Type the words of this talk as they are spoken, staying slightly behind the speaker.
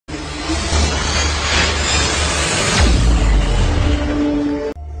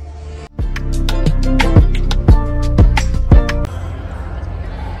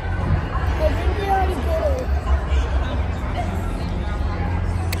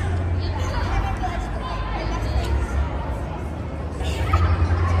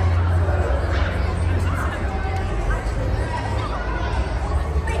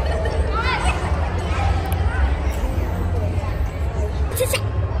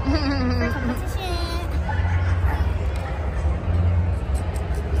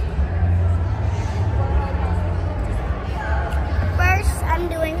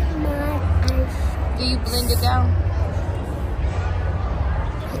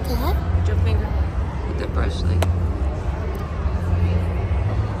What? With your finger. With the brush, like.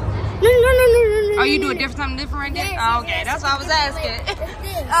 No. Oh, you do a different something different right there? Yes, Oh, okay. yes, That's what I was asking. like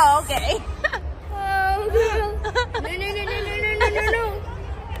this. Oh, okay. Oh, girl.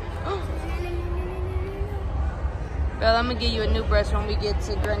 No. Well, I'm gonna give you a new brush when we get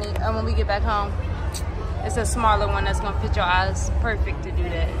to Granny. When we get back home. It's a smaller one that's gonna fit your eyes perfect to do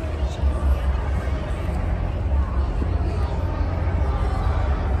that.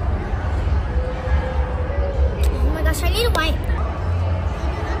 Oh my gosh, I need a wipe.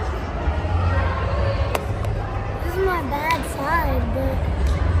 This is my bad side, but.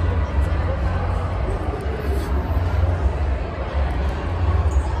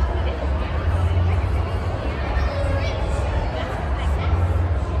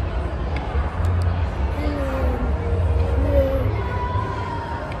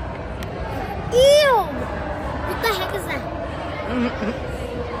 Ew! What the heck is that?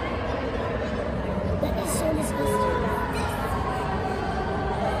 That is so disgusting.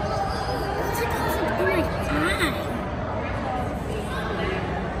 It's like something in my eye.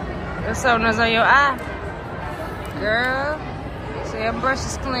 What's something that's on your eye? Girl, you say your brush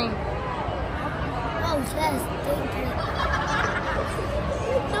is clean. Oh, yes, thank you.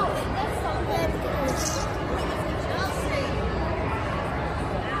 No, that's so bad.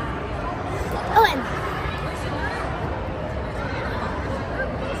 Oh, and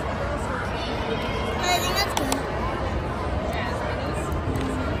I think that's good.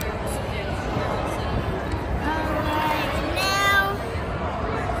 Alright, now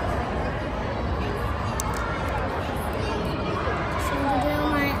so I'm gonna do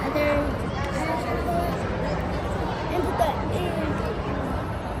my other and put that in.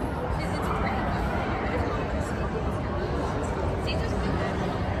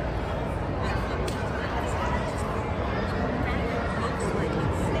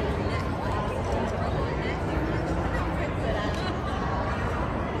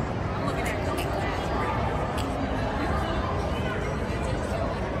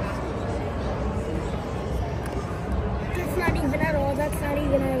 That's not even at all. That's not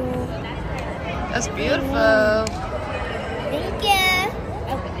even at all. That's beautiful. Thank you.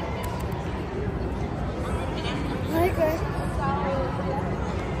 Okay.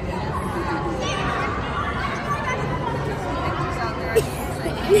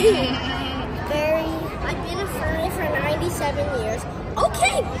 Very. I've been a furry for 97 years.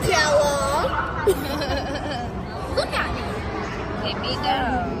 Okay, Bella. Look at me. Let me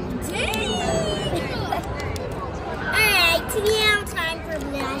down. Dang. Alright, now time for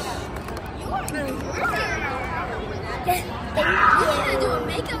blush. Thank you. Do a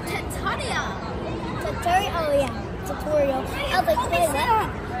makeup tutorial. Tutorial? Oh, yeah. Tutorial. I was like, wait, what?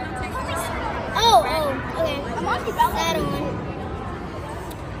 Oh, okay. I'm on your belt. That on.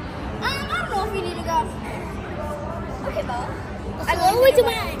 I don't know if you need to go. Okay, Bo. I go way too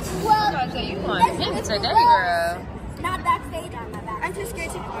much. Well, So you want pink today, girl? not backstage on my back. I'm too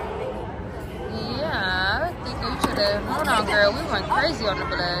scared to. Yeah, I think you should have. Hold on, girl. We went crazy on the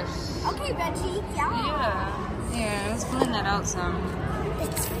blush. Okay, Reggie. Yeah, let's blend that out some.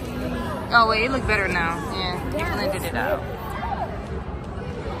 Oh, wait, it look better now. Yeah, blended it out.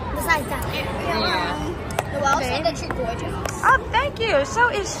 Besides that. Yeah. Noelle said that you're gorgeous. Oh, thank you. So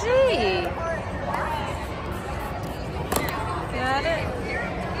is she. Got it?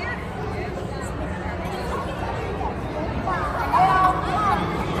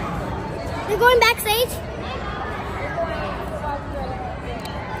 You're going backstage?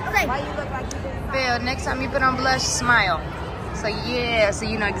 Okay. Why you look like you did? Bill, next time you put on blush, smile. So yeah, so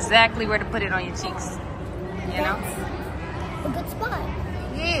you know exactly where to put it on your cheeks. You know? A good spot.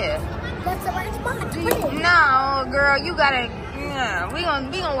 Yeah. That's the right spot to put it. No, girl, you gotta. Yeah, we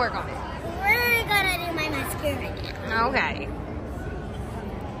gonna work on it. We're gonna do my mascara now. Okay.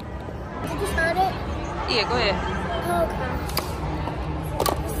 Did you start it? Yeah, go ahead. Oh gosh.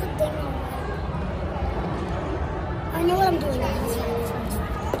 What's the thing? I know what I'm doing. I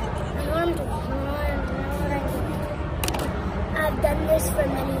know what I'm doing. I've done this for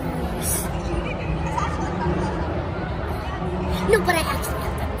many years. No, but I actually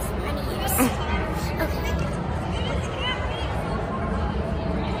have done this for many years. Okay.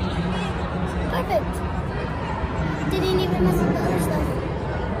 Perfect. Didn't even mess with the other stuff.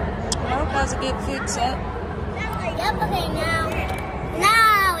 Well, that was a good food set. Yep, okay, now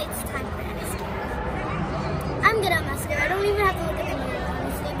it's time for mascara. I'm good at mascara. I don't even have to look at the mirror,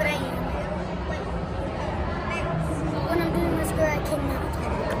 honestly, but I am. When I'm doing mascara, I cannot.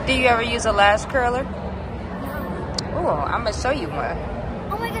 Do you ever use a lash curler? No. Oh, I'm gonna show you one.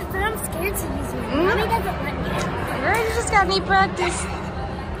 Oh my gosh, but I'm scared to use it. Mommy doesn't let me. Girl, you just gotta need practice.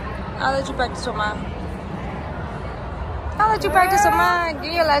 I'll let you practice with mine. I'll let you practice with mine.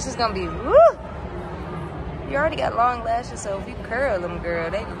 Your lashes gonna be woo. You already got long lashes, so if you curl them, girl,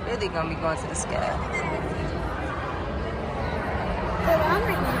 they really gonna be going to the sky. They're long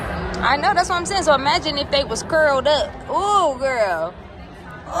right now. I know, that's what I'm saying. So imagine if they was curled up. Ooh, girl.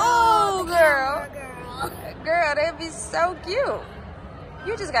 Ooh, girl. Girl, they'd be so cute.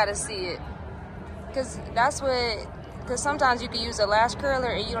 You just gotta see it. Cause sometimes you can use a lash curler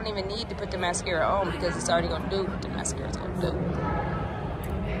and you don't even need to put the mascara on because it's already gonna do what the mascara's gonna do.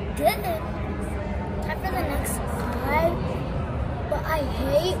 Good. Time for the next eye. But I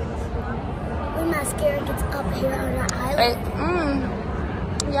hate when mascara gets up here on the eyelid.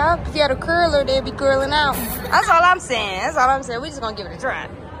 Yeah, if you had a curler, they'd be curling out. That's all I'm saying. That's all I'm saying. We just gonna give it a try.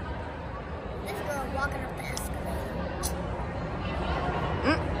 This girl walking up the escalator.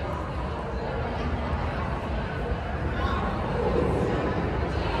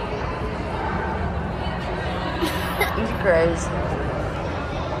 You crazy.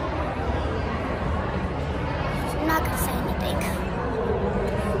 I'm not gonna say anything.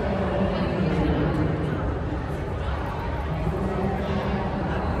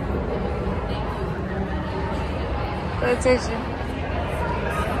 Pay attention.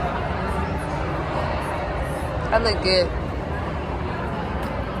 I look good.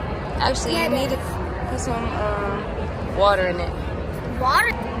 Actually, you need to put some water in it.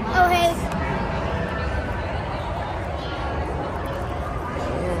 Water? Oh, hey.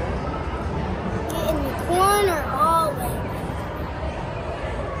 Get in the corner always.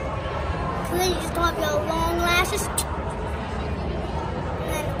 So then you just don't have your long lashes.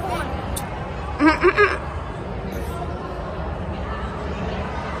 And in the corner.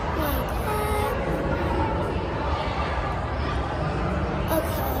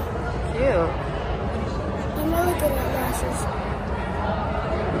 I'm really good at lashes.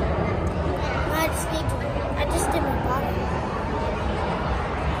 I just did my bottom.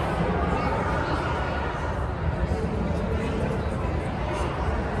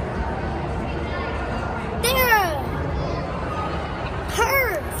 There!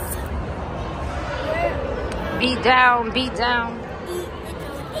 Perf! Beat down, beat down.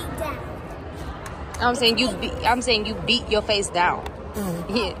 Eight down. I'm saying you beat your face down.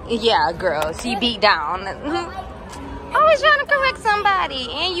 Yeah, girl. She beat down. Always trying to correct somebody,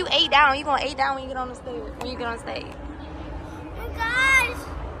 and you ate down. You gonna ate down when you get on the stage. When you get on stage. Oh gosh!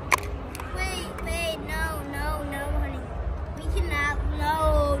 Wait, no, honey. We cannot.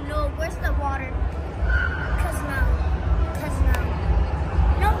 No. Where's the water? Cause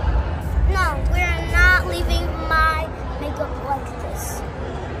no. We're not leaving my makeup like this.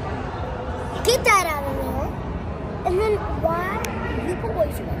 Get that out of there. And then why? You put way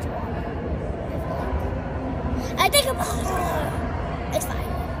too much water. I think it's fine.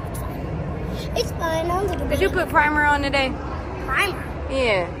 It's fine. I don't think Did you put primer on today? Primer?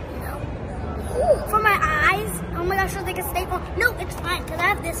 Yeah. No. Ooh, for my eyes? Oh my gosh, I think it's stay on. No, it's fine because I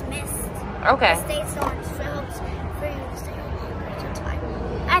have this mist. Okay. It stays on, so it helps for you to stay on. So it's fine.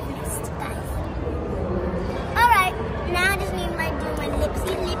 I have mist, guys. Alright, now I just need do my lips.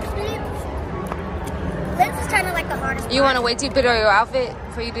 Lips is kind of like the hardest part. You want to wait till you put on your outfit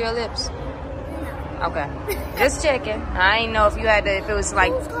before you do your lips? No. Okay. Just checking. I ain't know if you had to, if it was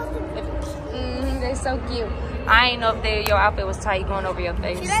like, they're so cute. I ain't know if your outfit was tight going over your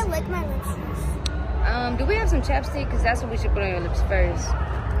face. Should I lick my lips? Do we have some chapstick? Because that's what we should put on your lips first.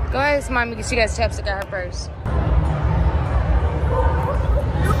 Go ahead, mommy, because she got chapstick at her purse.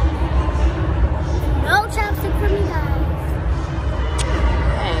 No chapstick for me, guys.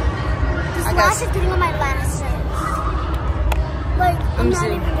 Dang. This lash is getting on my lashes. Like, I'm not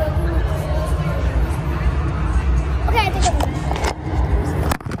even joking. Okay, I think I'm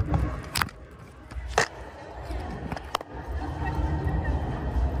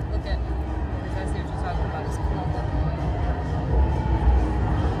Look at it. Because I see what you're talking about. It's clumped up.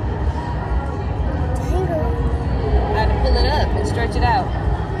 dang girl. I had to pull it up and stretch it out.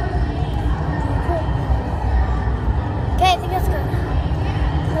 Okay, I think that's good.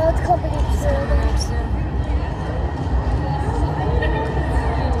 Now let's cover it up.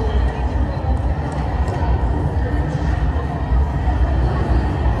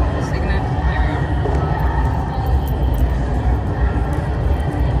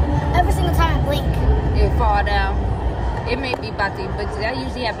 Every single time I blink. It fall down. It may be about to, but that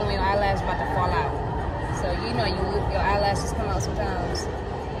usually happens when your eyelash is about to fall out. So you know your eyelashes come out sometimes.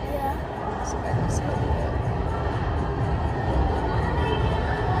 Yeah. So that's good.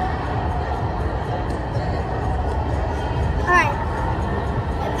 Alright.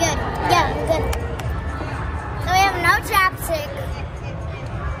 I'm good. Yeah, I'm good. So we have no chapstick.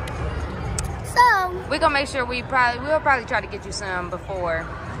 We're gonna make sure we'll probably try to get you some before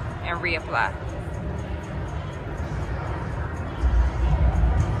and reapply.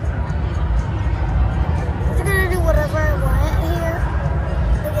 I'm gonna do whatever I want here.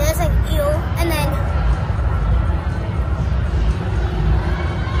 Okay, it's like ew, and then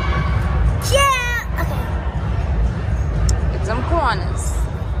yeah. Okay. Get some corners.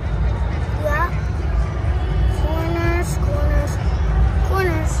 Yeah. Corners, corners,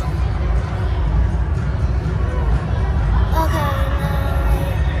 corners. Okay.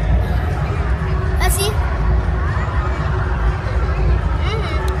 Let's see.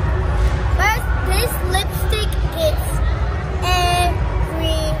 First, this lipstick is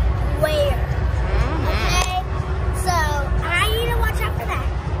everywhere. Okay? So, I need to watch out for that.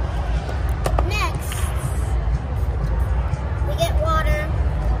 Next, we get water.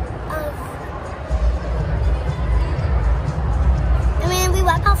 And then we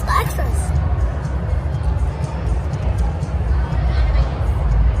wipe off the extras.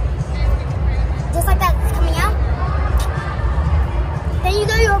 Just like that, it's coming out. Then you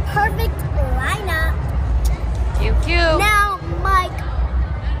got your perfect lineup. Cute, cute. Now, Mike,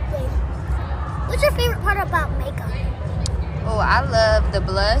 wait. What's your favorite part about makeup? Oh, I love the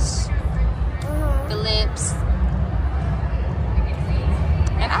blush, the lips,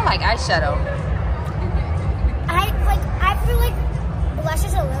 and I like eyeshadow. I feel like blush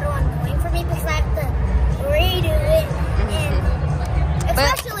is a little annoying for me because I have to redo it, and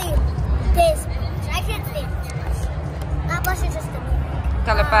especially this blush. I can't stand this blush. That blush is just annoying.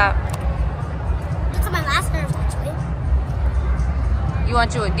 Color Pop. It's on my last nerves actually. Do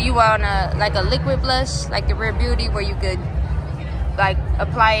you want like a liquid blush, like the Rare Beauty, where you could like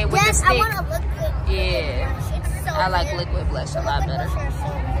apply it with the stick? Yes, I want a liquid. Yeah, Blush. It's so I like good. liquid blush a lot better. Blush are so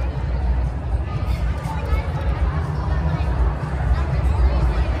good.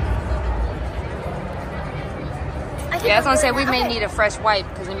 Yeah, I was gonna say we may need a fresh wipe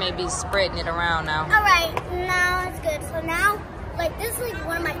because we may be spreading it around now. All right, now it's good. So now, like this is like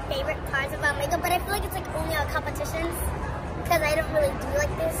one of my favorite parts about makeup, but I feel like it's like only on competitions because I don't really do like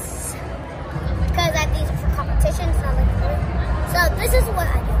this because I do it for competitions, not like for. So this is what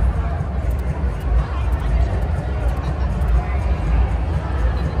I do.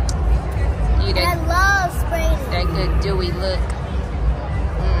 You And I love spraying. that good dewy look.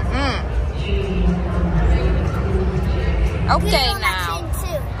 Okay on now. my chin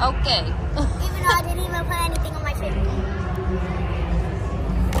too. Okay. Even though I didn't even put anything on my chin.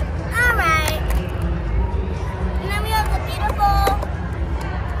 All right. And then we have the beautiful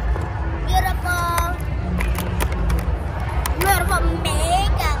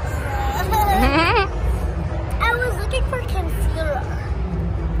makeup. I was looking for concealer.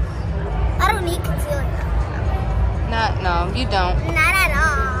 I don't need concealer. No, you don't. Not at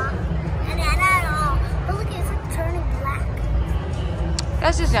all. Not at all. But look, it's like turning black.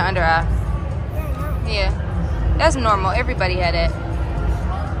 That's just your under eye. Yeah, I know. Yeah, that's normal. Everybody had it.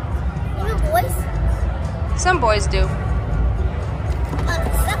 Even boys? Some boys do. Something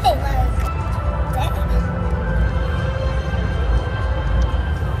like that.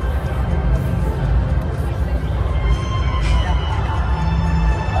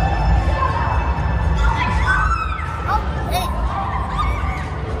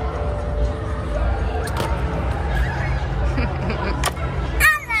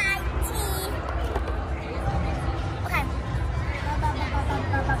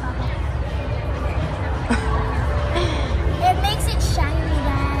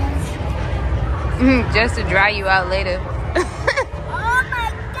 Just to dry you out later. Oh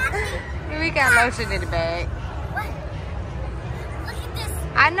my God! We got lotion in the bag. What? Look at this.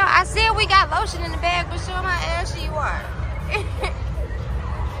 I know, I said we got lotion in the bag, but show them how ashy you are.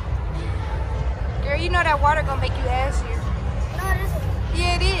 Girl, you know that water gonna make you ashy. No, it isn't.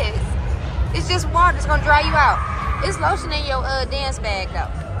 Yeah, it is. It's just water, it's gonna dry you out. It's lotion in your dance bag though.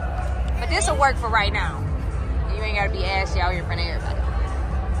 But this will work for right now. You ain't gotta be ashy out here in front of everybody.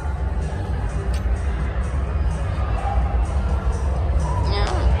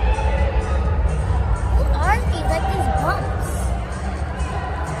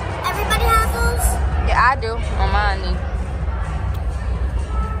 I do on mine.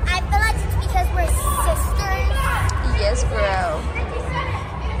 I feel like it's because we're sisters. Yes, girl.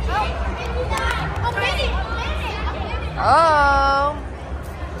 Oh.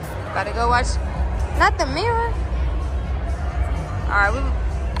 Gotta go watch. Not the mirror. All right,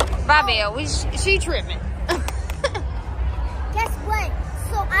 bye, Belle. She tripping. Guess what?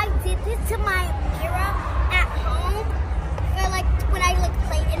 So I did this to my mirror at home. For like when I like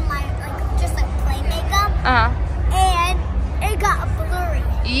play in my just like makeup, and it got blurry.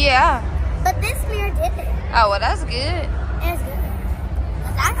 Yeah. But this mirror did. Oh, well, that's good. It's good.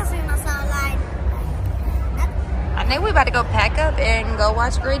 I can see myself like. I think we about to go pack up and go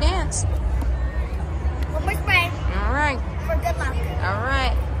watch Gray dance. One more spray. All right. For good luck. All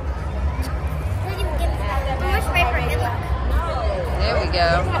right. One more spray for good luck. There we go.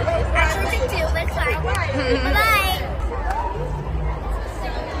 Actually, took two, but it's fine. Bye-bye.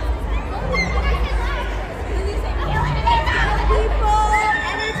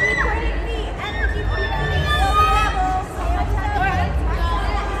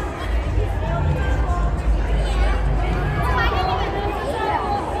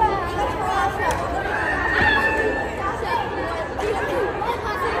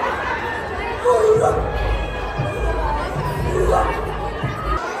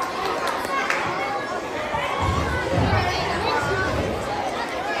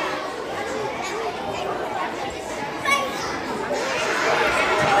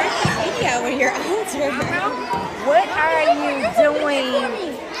 When you're older. What are you doing?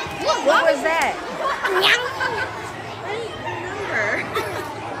 What was that?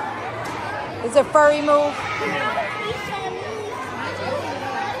 It's a furry move.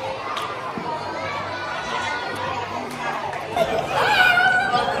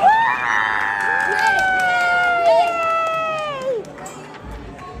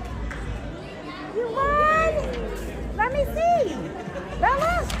 You won! Let me see.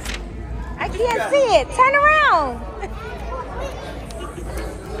 Bella? I can't see it. Turn around.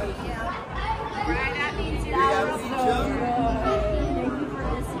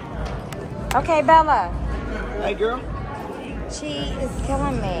 Okay, Bella. Hey, girl. She is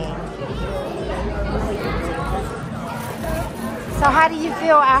killing me. So how do you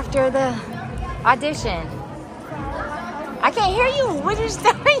feel after the audition? I can't hear you. What is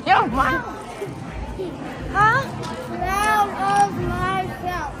that in your mouth? Huh? Proud of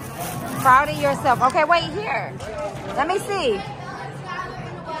myself. Proud of yourself. Okay, wait here. Let me see.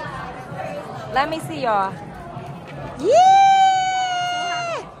 Let me see, y'all. Yeah!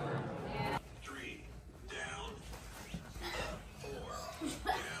 3 down.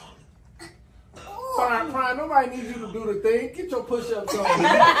 4 down. Fine. Nobody needs you to do the thing. Get your push-ups on. 7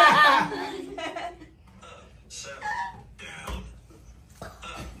 down.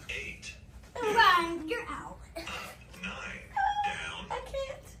 8. Ryan, you're out. 9 down. I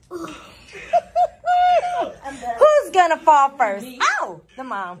can't. 10 Who's gonna fall first? Ow! The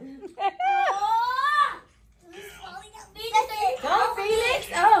mom. Go, Felix.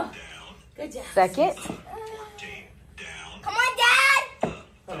 Oh. Good job. Second. 14 down. Come on, Dad.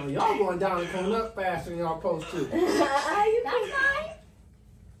 Oh, y'all going down and coming up faster than y'all supposed to. That's fine.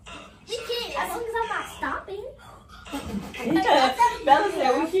 We can, as long as I'm not stopping. Bella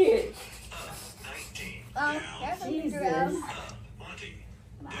said we can't. 19 down. 20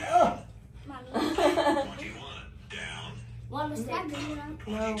 21 down. One mistake.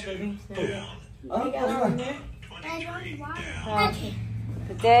 22 down. 23 down.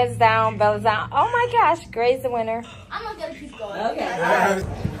 The dad's down, Bella's down. Oh my gosh, Gray's the winner. I'm not gonna keep going. Okay.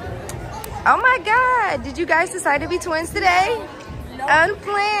 Oh my God, did you guys decide to be twins today?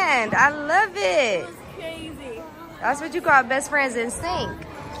 Unplanned, I love it. Crazy. That's what you call best friends in sync.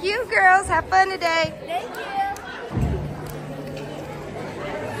 Cute girls, have fun today. Thank you.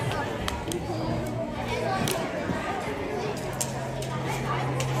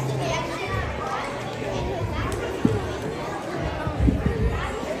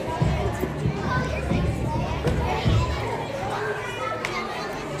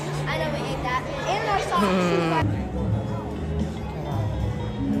 I know we ate that. And our sauce.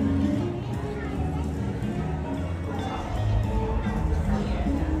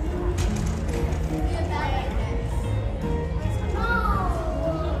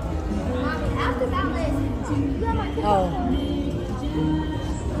 Oh.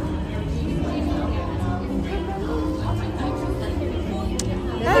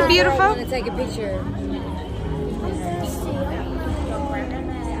 Hey, beautiful. I want to take a picture.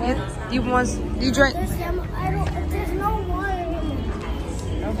 You drink? There's no water in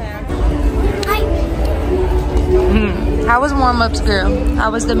Mm-hmm. How was warm-ups, girl?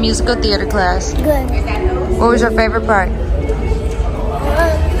 How was the musical theater class? Good. What was your favorite part?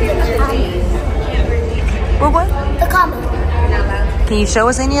 What? The combo. Can you show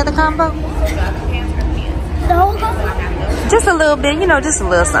us any other combo? No. Just a little bit, you know, just a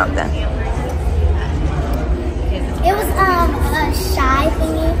little something. It was a shy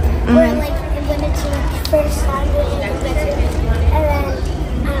thingy where like it went into like first time and then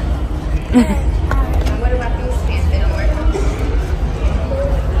What about these pants? They don't work.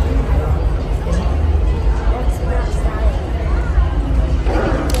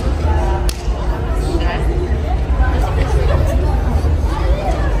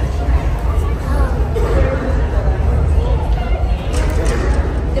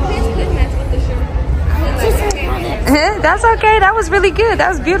 was really good. That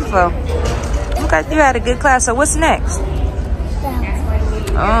was beautiful. Okay, you had a good class. So what's next?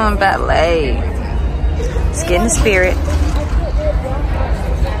 Ballet. Let's get in the spirit.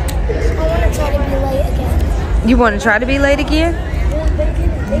 You want to try to be late again?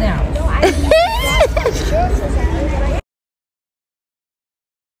 No.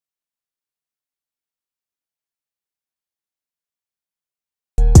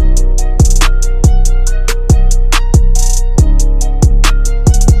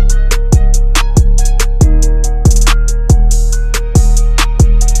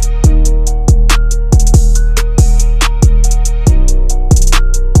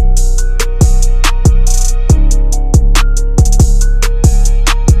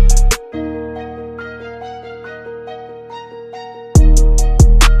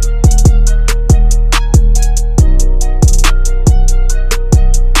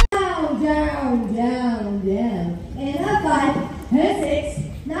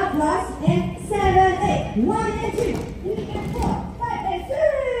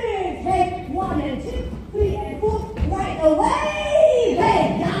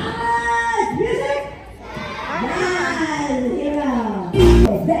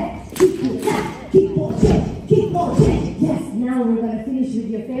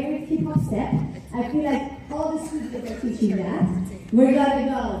 I feel like all the students are teaching that. We're gonna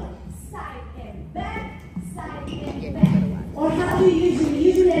go side and back, side and back. Or how do you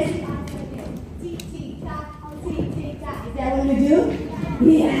usually it's tick-tick-tock, tick-tick-tock. Is that what you do?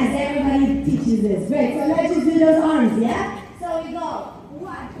 Yes, everybody teaches this. Great, so let's just do those arms, yeah? So we go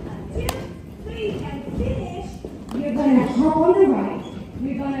 1, 2, 3, and finish. You're gonna hop on the right.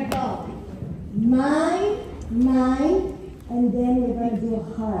 We're gonna go 9, 9, and then we're gonna do a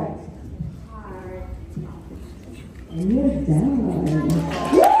heart. And you're done.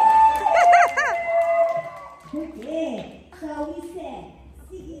 Okay, so we said,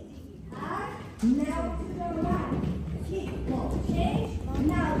 heart, now to the right, kick, go, change,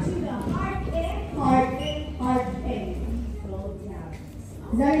 now to the heart and heart and heart and go down.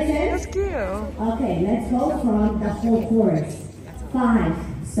 Does that make sense? That's cute. Okay, let's go from the whole chorus. 5,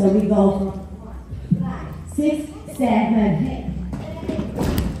 so we go 5, 6, 7, 8.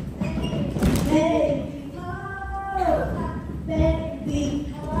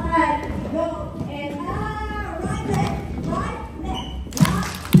 Baby, right, go, and right, left, right,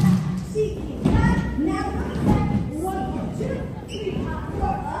 she can right, now, right, 1, 2, 3,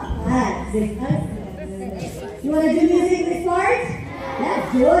 4, up, 6, you want to do music this part? Let's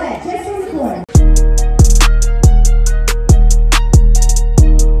do it, just from the chorus.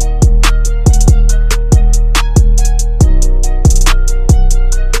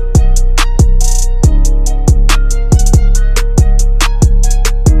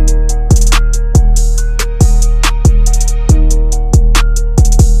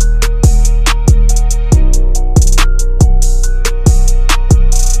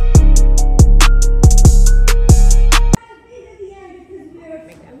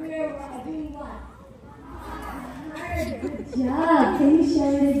 Good job. Can you show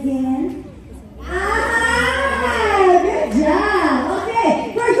it again? Good job. Okay,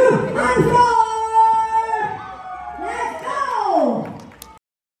 first group, on floor. Let's go.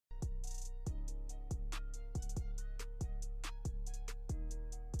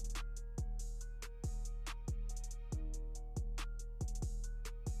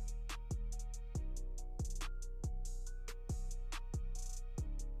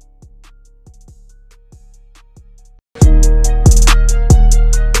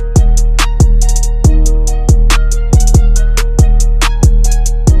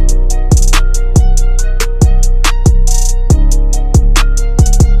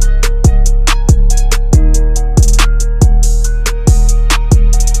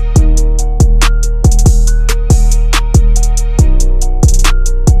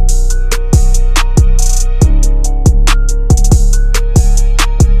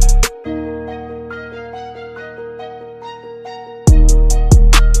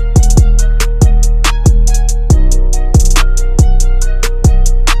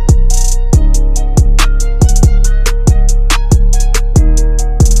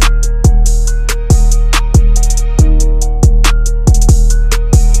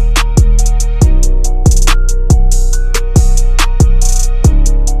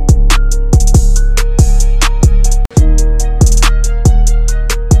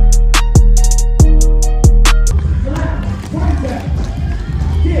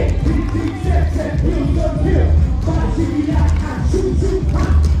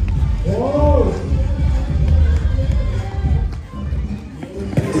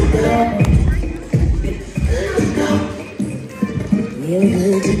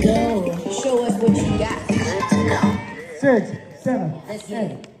 go. Show us what you got. 6, 7,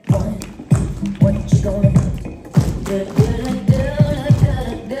 8. What you gonna do? Do, do, do, do,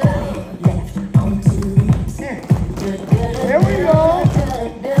 do. Left on to. There we go.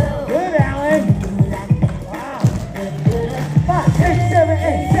 Good, Alan. Wow. 5, 6, 7,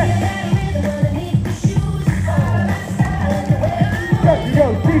 8. Go,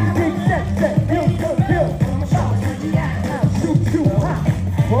 dig, dig, set, build, build. Shoot, shoot,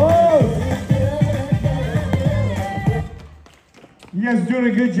 whoa. You guys are doing a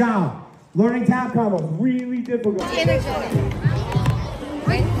good job. Learning tap combos, really difficult. Probably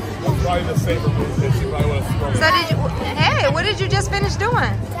the favorite move that you probably want to throw. So did you, hey, what did you just finish doing?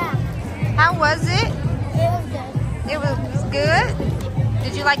 Yeah. How was it? It was good. It was good?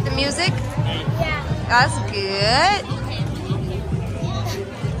 Did you like the music? Yeah. That's good.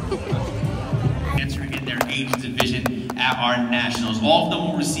 Dancer in their age division at our nationals. All of them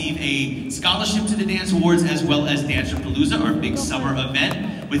will receive a scholarship to the Dance Awards as well as Dancerpalooza, our big summer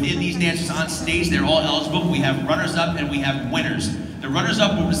event. Within these dancers on stage, they're all eligible. We have runners-up and we have winners. The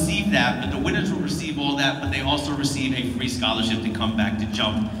runners-up will receive that, but the winners will receive all that, but they also receive a free scholarship to come back to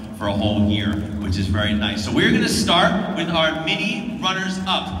jump for a whole year, which is very nice. So we're gonna start with our mini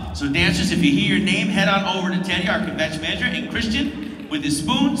runners-up. So dancers, if you hear your name, head on over to Teddy, our convention manager, and Christian with his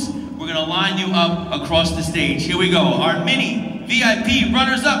spoons. We're gonna line you up across the stage. Here we go. Our mini VIP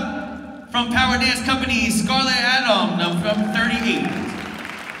runners-up from Power Dance Company, Scarlett Adam, from 38.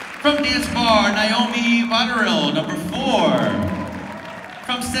 From Dance Bar, Naomi Botterill, number 4.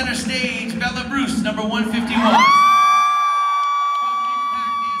 From Center Stage, Bella Bruce, number 151. From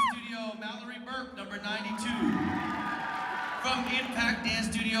Impact Dance Studio, Mallory Burke, number 92. From Impact Dance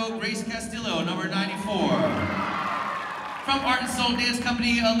Studio, Grace Castillo, number 94. From Art and Soul Dance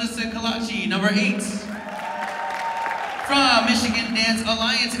Company, Alyssa Kalachi, number 8. From Michigan Dance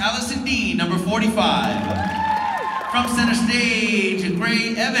Alliance, Allison Dean, number 45. From Center Stage,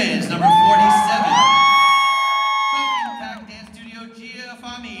 Gray Evans, number 47. From Impact Dance Studio, Gia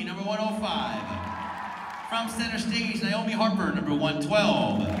Fami, number 105. From Center Stage, Naomi Harper, number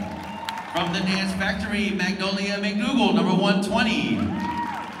 112. From the Dance Factory, Magnolia McDougal, number 120.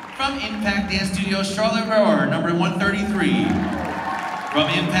 From Impact Dance Studio, Charlotte Rohr, number 133. From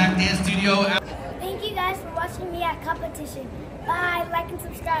Impact Dance Studio... Thank you guys for watching me at competition. Bye, like and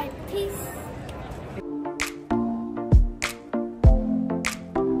subscribe. Peace.